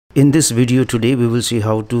In this video today we will see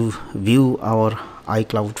how to view our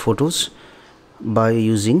iCloud photos by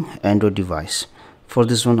using Android device. For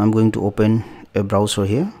this one I'm going to open a browser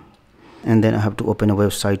here, and then I have to open a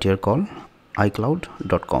website here called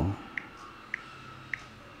iCloud.com.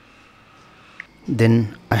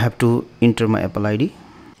 Then I have to enter my Apple ID,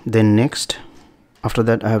 then next. After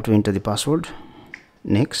that I have to enter the password,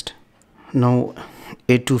 next. Now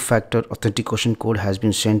a two-factor authentication code has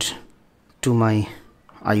been sent to my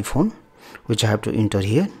iPhone, which I have to enter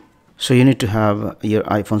here. So you need to have your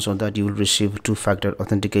iPhone so that you will receive two-factor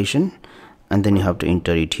authentication, and then you have to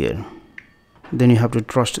enter it here. Then you have to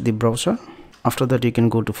trust the browser. After that you can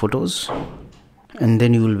go to photos, and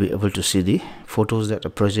then you will be able to see the photos that are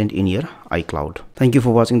present in your iCloud. Thank you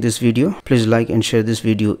for watching this video. Please like and share this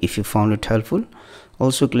video if you found it helpful.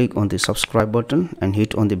 Also click on the subscribe button and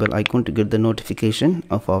hit on the bell icon to get the notification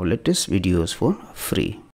of our latest videos for free.